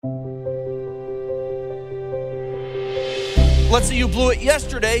Let's say you blew it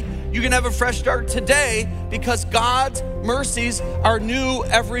yesterday, you can have a fresh start today because God's mercies are new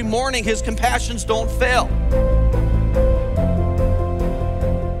every morning. His compassions don't fail.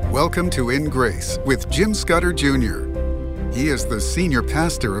 Welcome to In Grace with Jim Scudder Jr. He is the senior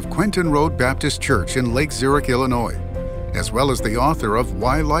pastor of Quentin Road Baptist Church in Lake Zurich, Illinois, as well as the author of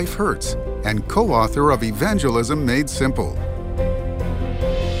Why Life Hurts and co-author of Evangelism Made Simple.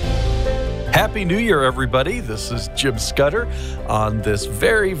 Happy New Year, everybody. This is Jim Scudder on this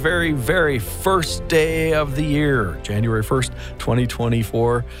very, very, very first day of the year, January 1st,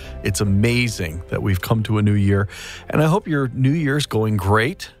 2024. It's amazing that we've come to a new year, and I hope your new year's going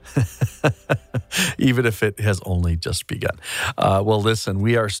great, even if it has only just begun. Well, listen,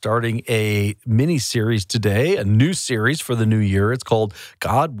 we are starting a mini-series today, a new series for the new year. It's called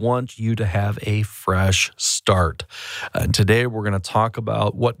God Wants You to Have a Fresh Start. And today we're going to talk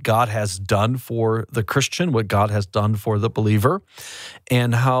about what God has done for the Christian, what God has done for the believer,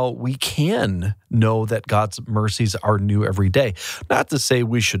 and how we can know that God's mercies are new every day. Not to say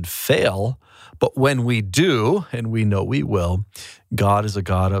we should fail, but when we do, and we know we will, God is a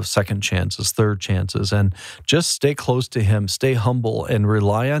God of second chances, third chances, and just stay close to Him, stay humble, and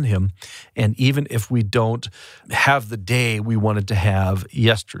rely on Him. And even if we don't have the day we wanted to have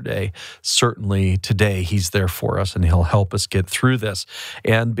yesterday, certainly today He's there for us, and He'll help us get through this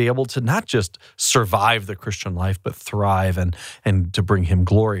and be able to not just survive the Christian life, but thrive and to bring Him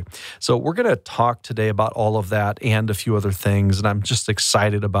glory. So we're going to talk today about all of that and a few other things, and I'm just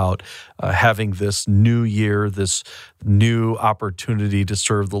excited about having this new year, this new opportunity to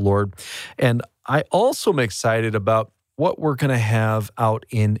serve the Lord. And I also am excited about what we're going to have out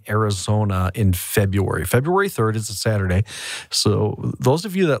in Arizona in February. February 3rd is a Saturday. So those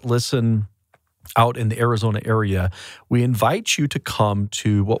of you that listen out in the Arizona area, we invite you to come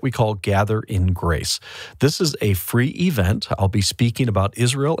to what we call Gather in Grace. This is a free event. I'll be speaking about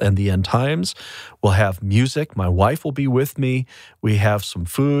Israel and the end times. We'll have music. My wife will be with me. We have some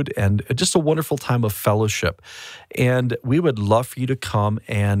food and just a wonderful time of fellowship. And we would love for you to come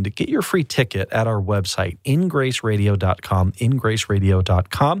and get your free ticket at our website, ingraceradio.com,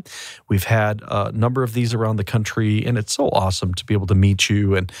 ingraceradio.com. We've had a number of these around the country, and it's so awesome to be able to meet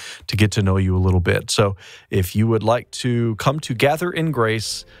you and to get to know you a little bit. So if you would like to come to Gather in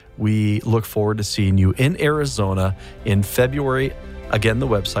Grace, we look forward to seeing you in Arizona in February. Again, the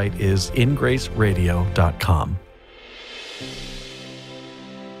website is ingraceradio.com.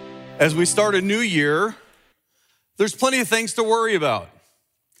 As we start a new year, there's plenty of things to worry about.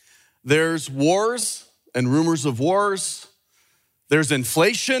 There's wars and rumors of wars. There's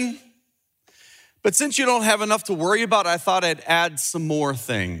inflation. But since you don't have enough to worry about, I thought I'd add some more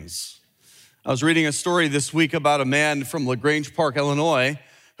things. I was reading a story this week about a man from LaGrange Park, Illinois,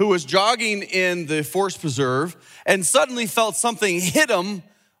 who was jogging in the forest preserve and suddenly felt something hit him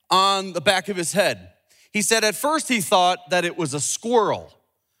on the back of his head. He said at first he thought that it was a squirrel.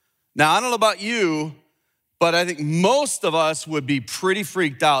 Now, I don't know about you, but I think most of us would be pretty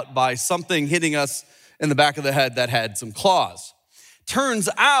freaked out by something hitting us in the back of the head that had some claws. Turns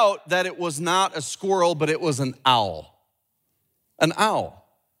out that it was not a squirrel, but it was an owl. An owl.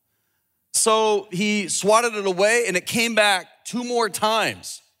 So he swatted it away and it came back 2 more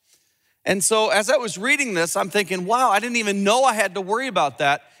times. And so as I was reading this, I'm thinking, wow, I didn't even know I had to worry about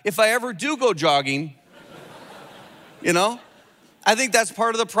that if I ever do go jogging. You know, I think that's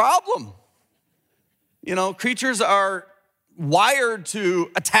part of the problem. You know, creatures are wired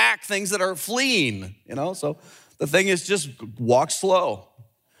to attack things that are fleeing, you know, so the thing is just walk slow.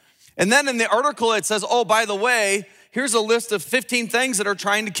 And then in the article it says, oh, by the way, here's a list of 15 things that are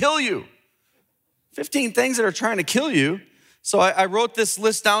trying to kill you. 15 things that are trying to kill you. So I wrote this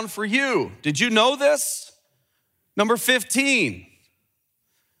list down for you. Did you know this? Number 15.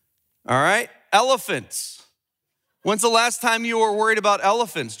 All right, elephants. When's the last time you were worried about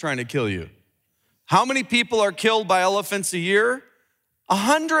elephants trying to kill you? How many people are killed by elephants a year?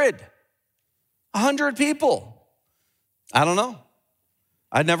 100. 100 people. I don't know.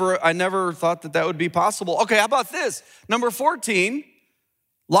 I never thought that would be possible. Okay, how about this? Number 14,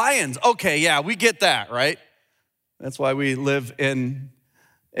 lions. Okay, yeah, we get that, right? That's why we live in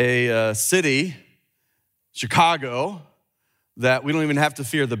a city, Chicago, that we don't even have to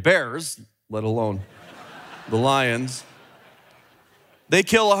fear the bears, let alone the lions. They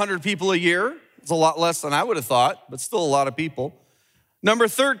kill 100 people a year. It's a lot less than I would have thought, but still a lot of people. Number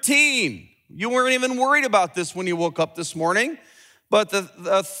 13, you weren't even worried about this when you woke up this morning, but the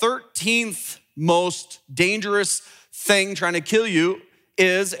 13th most dangerous thing trying to kill you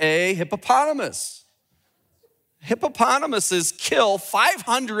is a hippopotamus. Hippopotamuses kill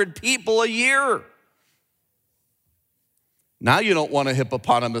 500 people a year. Now you don't want a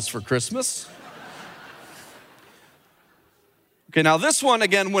hippopotamus for Christmas. Okay, now this one,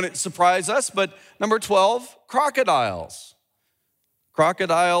 again, wouldn't surprise us, but number 12, crocodiles.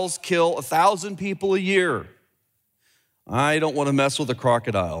 Crocodiles kill 1,000 people a year. I don't want to mess with a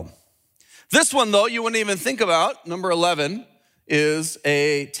crocodile. This one, though, you wouldn't even think about, number 11, is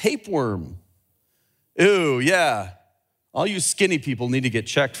a tapeworm. Ooh, yeah. All you skinny people need to get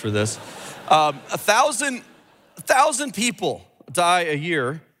checked for this. 1,000 people die a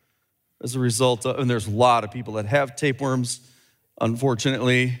year as a result of, and there's a lot of people that have tapeworms.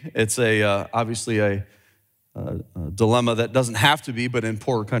 Unfortunately, it's obviously a dilemma that doesn't have to be, but in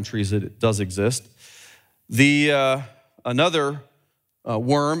poorer countries it does exist. Another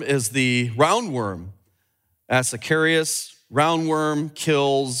worm is the roundworm. Ascarius roundworm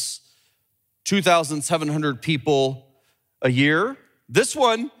kills 2,700 people a year. This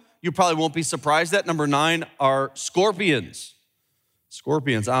one you probably won't be surprised at. Number 9 are scorpions.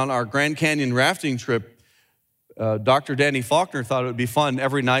 Scorpions. On our Grand Canyon rafting trip, Dr. Danny Faulkner thought it would be fun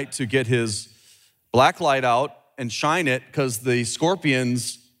every night to get his black light out and shine it because the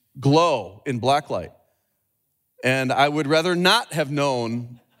scorpions glow in black light. And I would rather not have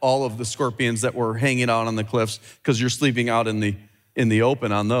known all of the scorpions that were hanging out on the cliffs because you're sleeping out in the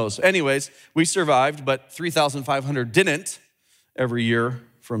open on those. Anyways, we survived, but 3,500 didn't every year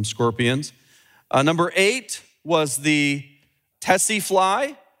from scorpions. Number 8 was the tsetse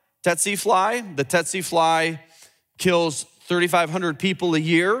fly. Tsetse fly. The tsetse fly kills 3,500 people a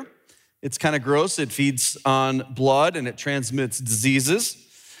year. It's kind of gross. It feeds on blood and it transmits diseases.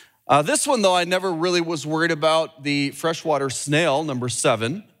 This one, though, I never really was worried about. The freshwater snail, number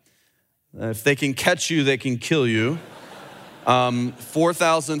 7. If they can catch you, they can kill you.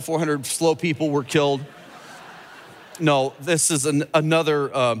 4,400 slow people were killed. No, this is another,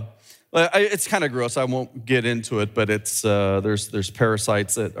 it's kind of gross. I won't get into it, but it's there's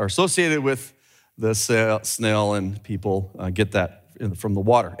parasites that are associated with the snail, and people get that from the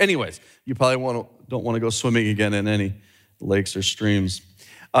water. Anyways, you probably don't want to go swimming again in any lakes or streams.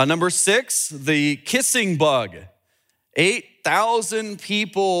 Number 6, the kissing bug. 8,000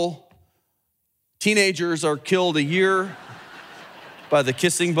 people, teenagers, are killed a year by the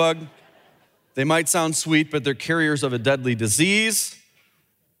kissing bug. They might sound sweet, but they're carriers of a deadly disease,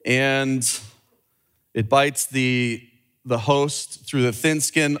 and it bites the host through the thin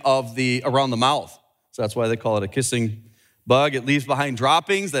skin around the mouth. So that's why they call it a kissing bug. It leaves behind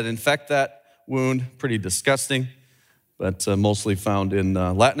droppings that infect that wound. Pretty disgusting, but mostly found in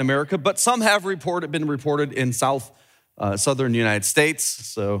Latin America. But some have been reported in southern United States,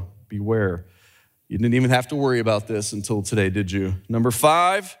 so beware. You didn't even have to worry about this until today, did you? Number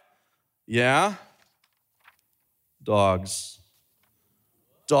 5, yeah, dogs.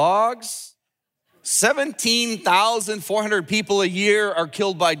 Dogs? 17,400 people a year are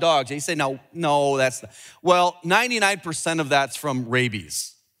killed by dogs. You say, no, that's not. Well, 99% of that's from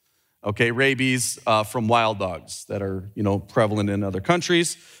rabies. Okay, rabies from wild dogs that are, prevalent in other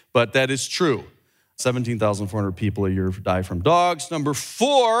countries, but that is true. 17,400 people a year die from dogs. Number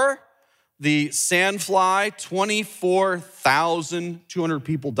 4, the sandfly. 24,200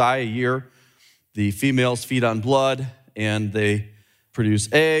 people die a year. The females feed on blood, and they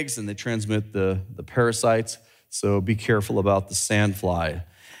produce eggs, and they transmit the parasites. So be careful about the sandfly.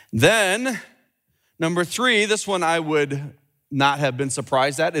 Then, number 3, this one I would not have been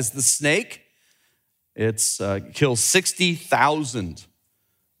surprised at, is the snake. It kills 60,000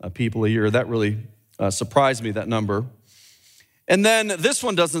 people a year. That really surprised me, that number. And then this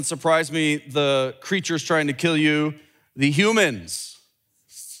one doesn't surprise me, the creatures trying to kill you, the humans.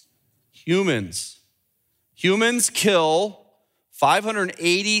 Humans kill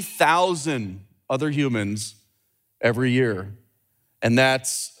 580,000 other humans every year. And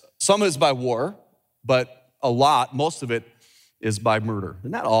some is by war, but most of it is by murder.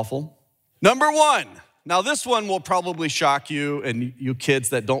 Isn't that awful? Number 1. Now this one will probably shock you and you kids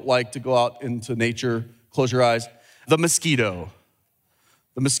that don't like to go out into nature. Close your eyes. The mosquito.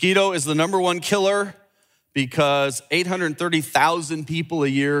 The mosquito is the number 1 killer because 830,000 people a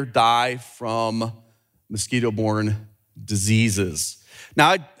year die from mosquito-borne diseases. Now,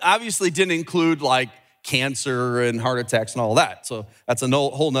 I obviously didn't include like cancer and heart attacks and all that. So that's a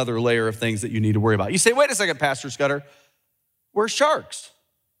whole nother layer of things that you need to worry about. You say, wait a second, Pastor Scudder, where's sharks?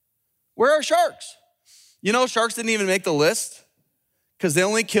 Where are sharks? Sharks didn't even make the list because they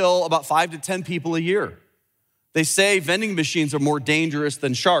only kill about 5 to 10 people a year. They say vending machines are more dangerous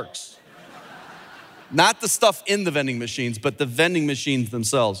than sharks. Not the stuff in the vending machines, but the vending machines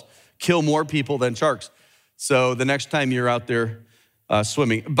themselves kill more people than sharks. So the next time you're out there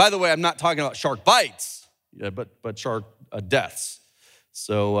swimming, by the way, I'm not talking about shark bites, but shark deaths.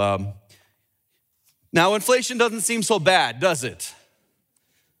 So now inflation doesn't seem so bad, does it?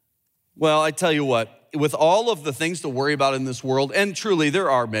 Well, I tell you what, with all of the things to worry about in this world, and truly there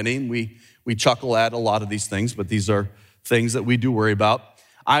are many, and we chuckle at a lot of these things, but these are things that we do worry about.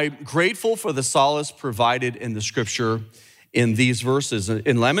 I'm grateful for the solace provided in the scripture in these verses.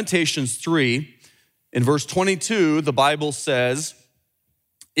 In Lamentations 3, in verse 22, the Bible says,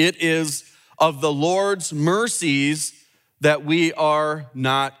 "It is of the Lord's mercies that we are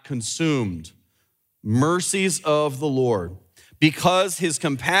not consumed." Mercies of the Lord, because his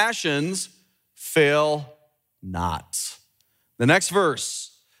compassions fail not. The next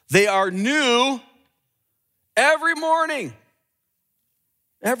verse, "They are new every morning."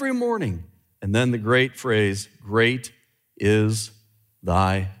 Every morning. And then the great phrase, "Great is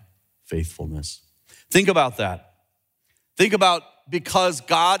thy faithfulness." Think about that. Think about, because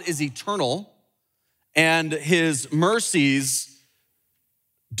God is eternal and his mercies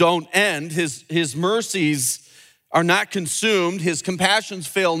don't end, his mercies are not consumed, his compassions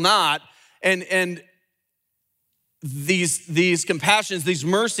fail not, and these compassions, these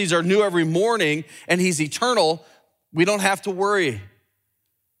mercies are new every morning, and he's eternal. We don't have to worry.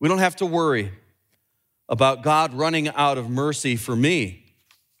 We don't have to worry about God running out of mercy for me.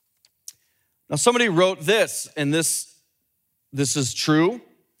 Now, somebody wrote this, and this is true.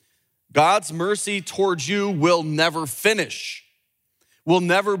 God's mercy towards you will never finish, will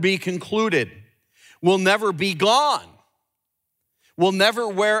never be concluded, will never be gone, will never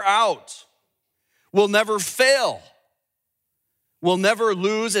wear out, will never fail, will never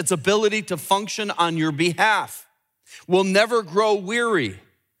lose its ability to function on your behalf, will never grow weary,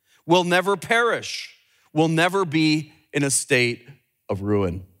 will never perish, will never be in a state of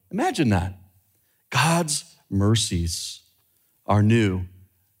ruin. Imagine that. God's mercies are new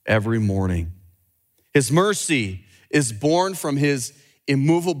every morning. His mercy is born from his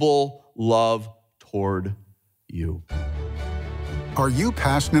immovable love toward you. Are you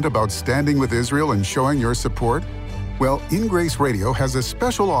passionate about standing with Israel and showing your support? Well, In Grace Radio has a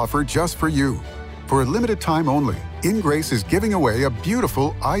special offer just for you. For a limited time only, In Grace is giving away a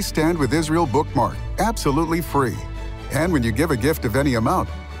beautiful I Stand With Israel bookmark, absolutely free. And when you give a gift of any amount,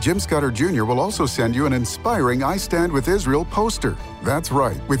 Jim Scudder Jr. will also send you an inspiring I Stand With Israel poster. That's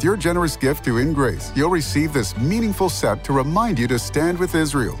right. With your generous gift to In Grace, you'll receive this meaningful set to remind you to stand with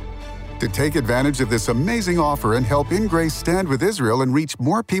Israel. To take advantage of this amazing offer and help In Grace stand with Israel and reach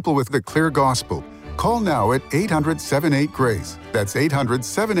more people with the clear gospel, call now at 800-78-GRACE. That's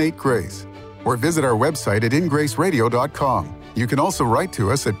 800-78-GRACE. Or visit our website at ingraceradio.com. You can also write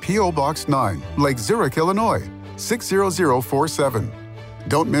to us at P.O. Box 9, Lake Zurich, Illinois, 60047.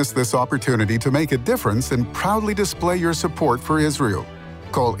 Don't miss this opportunity to make a difference and proudly display your support for Israel.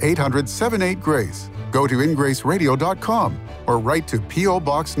 Call 800-78-GRACE, go to ingraceradio.com, or write to P.O.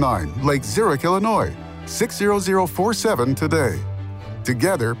 Box 9, Lake Zurich, Illinois, 60047 today.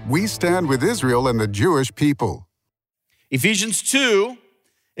 Together, we stand with Israel and the Jewish people. Ephesians 2,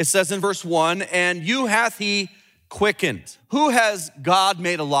 it says in verse 1, "And you hath he quickened." Who has God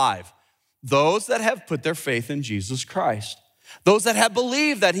made alive? Those that have put their faith in Jesus Christ. Those that have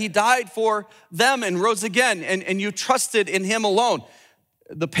believed that he died for them and rose again, and you trusted in him alone.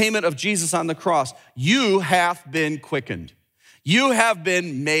 The payment of Jesus on the cross. You have been quickened. You have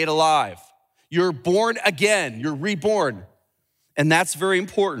been made alive. You're born again. You're reborn. And that's very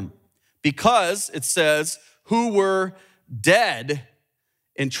important because it says, who were dead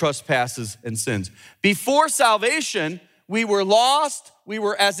in trespasses and sins. Before salvation, we were lost. We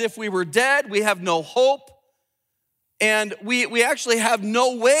were as if we were dead. We have no hope. And we actually have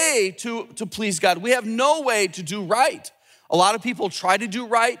no way to please God. We have no way to do right. A lot of people try to do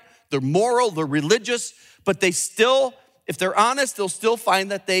right. They're moral, they're religious, but they still, if they're honest, they'll still find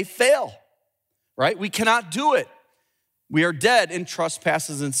that they fail, right? We cannot do it. We are dead in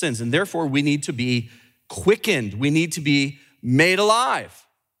trespasses and sins, and therefore we need to be quickened. We need to be made alive.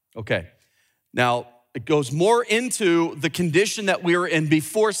 Okay, now it goes more into the condition that we were in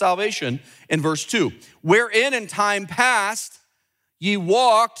before salvation in verse 2. "Wherein in time past ye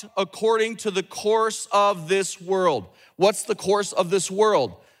walked according to the course of this world." What's the course of this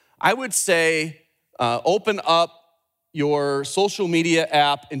world? I would say open up your social media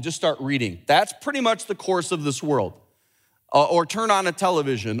app and just start reading. That's pretty much the course of this world. Or turn on a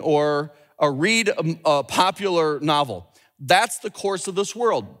television or read a popular novel. That's the course of this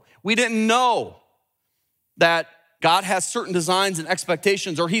world. We didn't know that God has certain designs and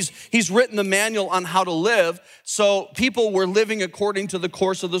expectations, or he's written the manual on how to live, so people were living according to the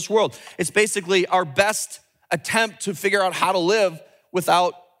course of this world. It's basically our best attempt to figure out how to live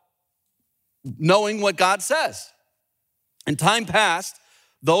without knowing what God says. In time past,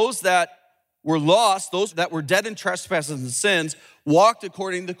 those that were lost, those that were dead in trespasses and sins, walked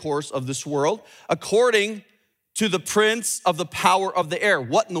according to the course of this world, according to the prince of the power of the air.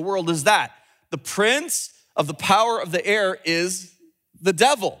 What in the world is that? The prince of the power of the air is the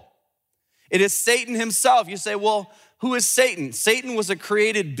devil. It is Satan himself. You say, well, who is Satan? Satan was a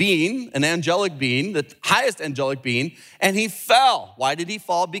created being, an angelic being, the highest angelic being, and he fell. Why did he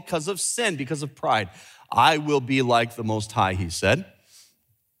fall? Because of sin, because of pride. I will be like the Most High, he said.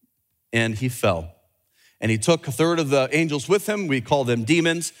 And he fell. And he took a third of the angels with him. We call them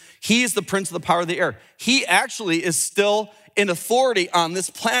demons. He is the prince of the power of the air. He actually is still in authority on this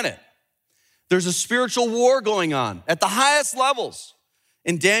planet. There's a spiritual war going on at the highest levels.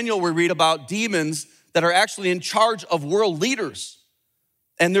 In Daniel, we read about demons that are actually in charge of world leaders.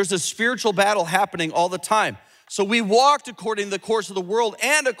 And there's a spiritual battle happening all the time. So we walked according to the course of the world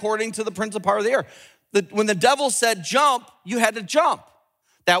and according to the prince of the power of the air. When the devil said jump, you had to jump.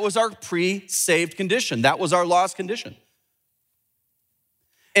 That was our pre-saved condition. That was our lost condition.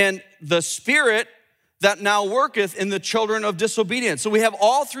 And the spirit that now worketh in the children of disobedience. So we have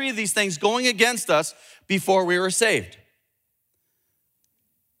all three of these things going against us before we were saved.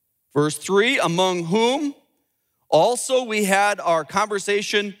 Verse 3, among whom also we had our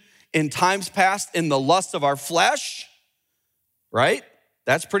conversation in times past in the lust of our flesh, right?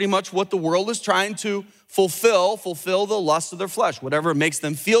 That's pretty much what the world is trying to fulfill the lust of their flesh. Whatever makes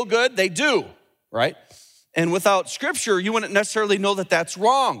them feel good, they do, right? And without scripture, you wouldn't necessarily know that that's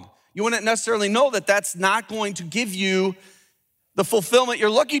wrong. You wouldn't necessarily know that that's not going to give you the fulfillment you're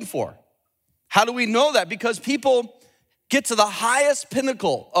looking for. How do we know that? Because people get to the highest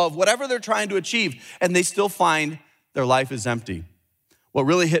pinnacle of whatever they're trying to achieve, and they still find their life is empty. What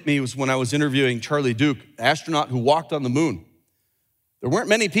really hit me was when I was interviewing Charlie Duke, the astronaut who walked on the moon. There weren't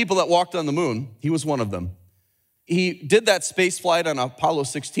many people that walked on the moon. He was one of them. He did that space flight on Apollo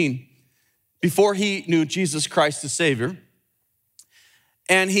 16 before he knew Jesus Christ as Savior.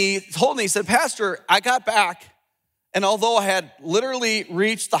 And he told me, he said, Pastor, I got back, and although I had literally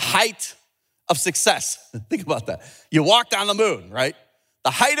reached the height of success, think about that. You walked on the moon, right?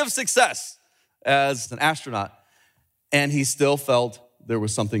 The height of success as an astronaut, and he still felt there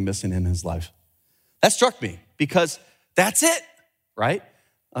was something missing in his life. That struck me because that's it, right?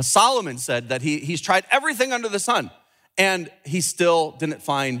 Solomon said that he's tried everything under the sun, and he still didn't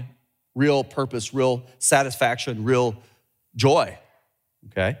find real purpose, real satisfaction, real joy,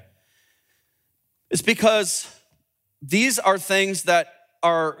 okay? It's because these are things that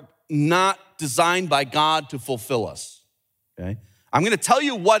are not designed by God to fulfill us, okay? I'm gonna tell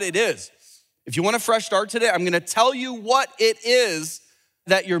you what it is. If you want a fresh start today, I'm gonna tell you what it is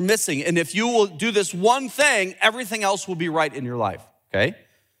that you're missing. And if you will do this one thing, everything else will be right in your life, okay?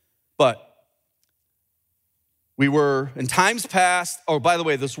 But we were in times past, oh, by the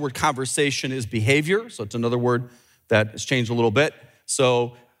way, this word conversation is behavior. So it's another word that has changed a little bit.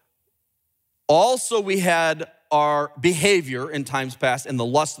 So also we had our behavior in times past in the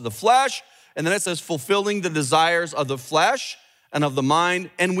lust of the flesh. And then it says fulfilling the desires of the flesh and of the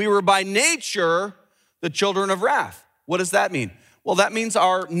mind. And we were by nature the children of wrath. What does that mean? Well, that means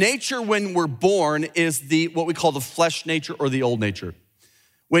our nature when we're born is what we call the flesh nature or the old nature.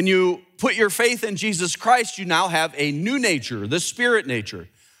 When you put your faith in Jesus Christ, you now have a new nature, the spirit nature.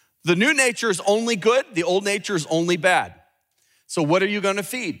 The new nature is only good, the old nature is only bad. So what are you going to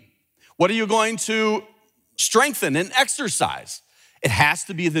feed? What are you going to strengthen and exercise? It has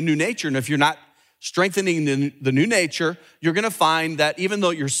to be the new nature. And if you're not strengthening the new nature, you're going to find that even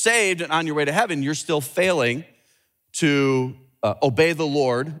though you're saved and on your way to heaven, you're still failing to obey the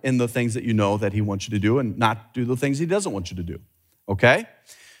Lord in the things that you know that he wants you to do and not do the things he doesn't want you to do, okay?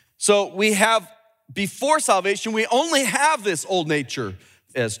 So we have, before salvation, we only have this old nature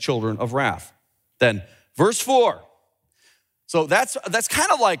as children of wrath. Then verse 4. So that's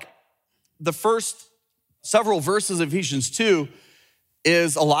kind of like the first several verses of Ephesians 2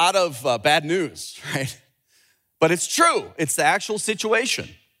 is a lot of bad news, right? But it's true. It's the actual situation.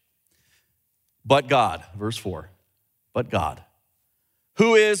 But God, verse 4, but God,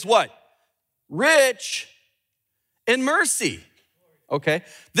 who is what? Rich in mercy. Okay?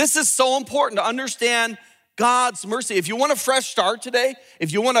 This is so important to understand God's mercy. If you want a fresh start today,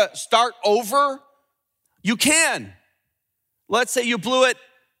 if you want to start over, you can. Let's say you blew it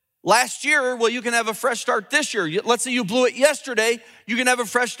last year, well, you can have a fresh start this year. Let's say you blew it yesterday, you can have a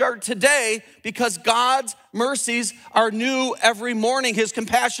fresh start today because God's mercies are new every morning. His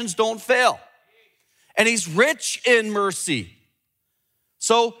compassions don't fail. And he's rich in mercy.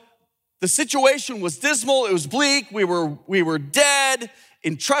 So the situation was dismal, it was bleak, we were dead,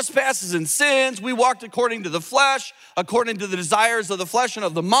 in trespasses and sins. We walked according to the flesh, according to the desires of the flesh and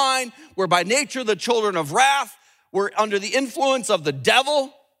of the mind. We're by nature the children of wrath. We're under the influence of the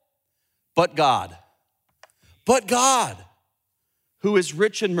devil. But God, who is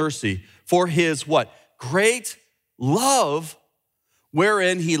rich in mercy, for his what? Great love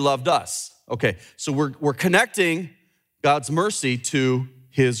wherein he loved us. Okay, so we're connecting God's mercy to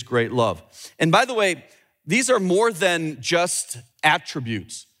his great love. And by the way, these are more than just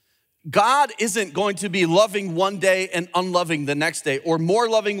attributes. God isn't going to be loving one day and unloving the next day, or more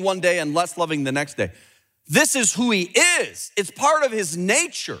loving one day and less loving the next day. This is who he is. It's part of his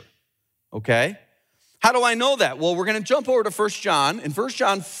nature, okay? How do I know that? Well, we're going to jump over to 1 John. In 1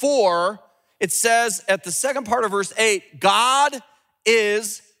 John 4, it says at the second part of verse 8, God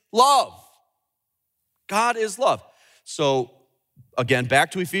is love. God is love. So again,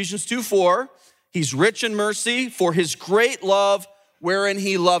 back to Ephesians 2:4, he's rich in mercy for his great love wherein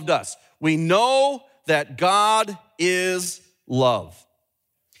he loved us. We know that God is love.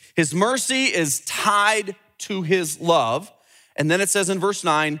 His mercy is tied to his love. And then it says in verse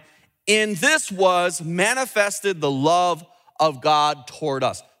 9, in this was manifested the love of God toward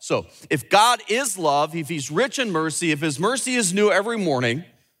us. So if God is love, if he's rich in mercy, if his mercy is new every morning,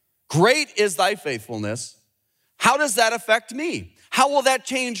 great is thy faithfulness. How does that affect me? How will that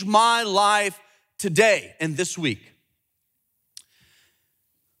change my life today and this week?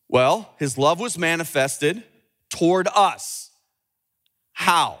 Well, his love was manifested toward us.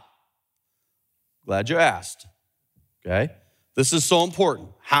 How? Glad you asked, okay? This is so important.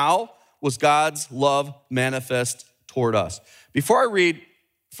 How was God's love manifest toward us? Before I read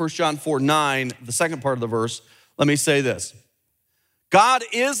 1 John 4:9, the second part of the verse, let me say this. God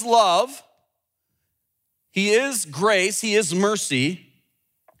is love. He is grace. He is mercy.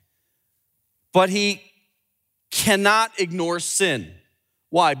 But he cannot ignore sin.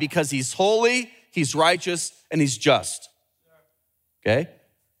 Why? Because he's holy, he's righteous, and he's just. Okay?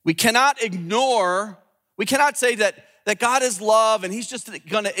 We cannot say that God is love and he's just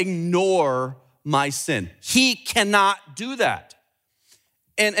going to ignore my sin. He cannot do that.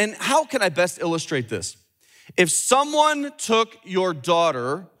 And how can I best illustrate this? If someone took your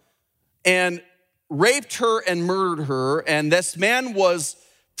daughter and raped her and murdered her, and this man was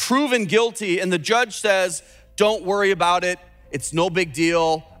proven guilty, and the judge says, don't worry about it, it's no big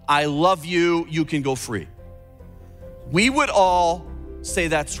deal, I love you, you can go free. We would all say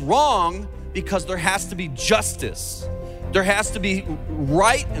that's wrong because there has to be justice. There has to be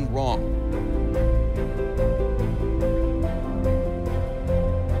right and wrong.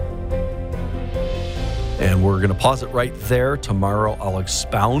 And we're going to pause it right there. Tomorrow I'll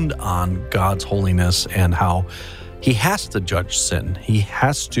expound on God's holiness and how he has to judge sin. He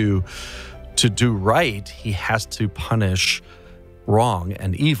has to do right, he has to punish wrong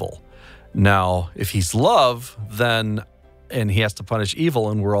and evil. Now, if he's love, then and he has to punish evil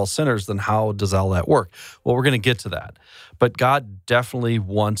and we're all sinners, then how does all that work? Well, we're going to get to that. But God definitely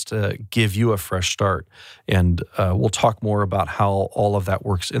wants to give you a fresh start. And we'll talk more about how all of that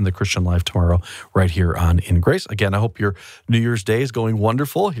works in the Christian life tomorrow right here on In Grace. Again, I hope your New Year's Day is going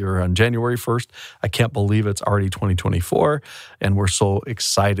wonderful here on January 1st. I can't believe it's already 2024, and we're so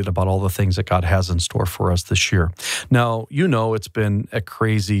excited about all the things that God has in store for us this year. Now, you know it's been a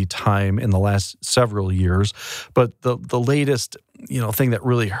crazy time in the last several years, but the latest thing that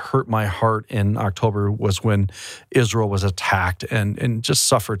really hurt my heart in October was when Israel was attacked and just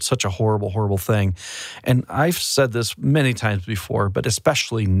suffered such a horrible, horrible thing. And I've said this many times before, but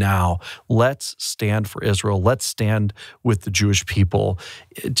especially now, let's stand for Israel. Let's stand with the Jewish people,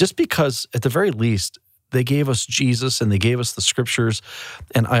 just because at the very least, they gave us Jesus and they gave us the scriptures.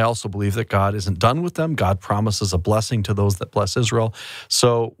 And I also believe that God isn't done with them. God promises a blessing to those that bless Israel.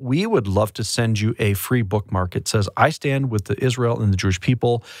 So we would love to send you a free bookmark. It says, I stand with the Israel and the Jewish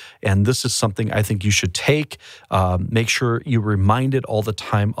people. And this is something I think you should take. Make sure you're reminded all the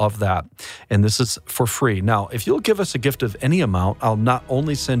time of that. And this is for free. Now, if you'll give us a gift of any amount, I'll not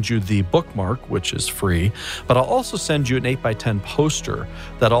only send you the bookmark, which is free, but I'll also send you an 8x10 poster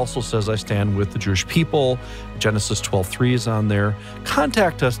that also says, I stand with the Jewish people. Genesis 12:3 is on there.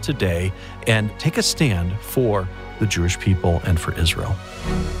 Contact us today and take a stand for the Jewish people and for Israel.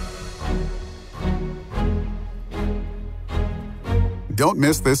 Don't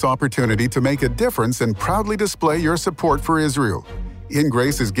miss this opportunity to make a difference and proudly display your support for Israel. In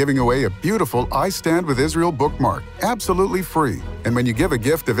Grace is giving away a beautiful I Stand With Israel bookmark, absolutely free. And when you give a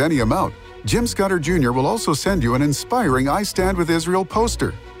gift of any amount, Jim Scudder Jr. will also send you an inspiring I Stand With Israel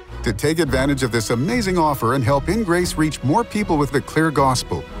poster. To take advantage of this amazing offer and help In Grace reach more people with the clear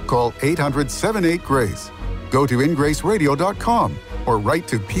gospel, call 800-78-GRACE. Go to ingraceradio.com or write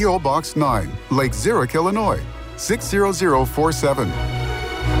to P.O. Box 9, Lake Zurich, Illinois, 60047.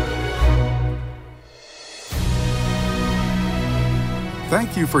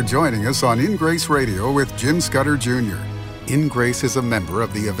 Thank you for joining us on In Grace Radio with Jim Scudder Jr. In Grace is a member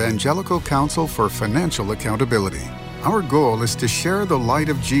of the Evangelical Council for Financial Accountability. Our goal is to share the light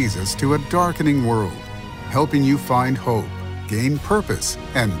of Jesus to a darkening world, helping you find hope, gain purpose,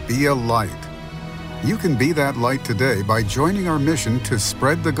 and be a light. You can be that light today by joining our mission to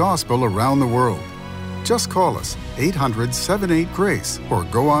spread the gospel around the world. Just call us 800-78-GRACE or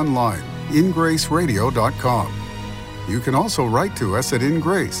go online, ingraceradio.com. You can also write to us at In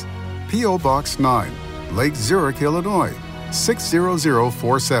Grace, P.O. Box 9, Lake Zurich, Illinois,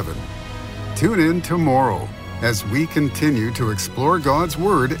 60047. Tune in tomorrow as we continue to explore God's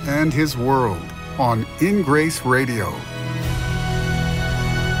Word and His world on In Grace Radio.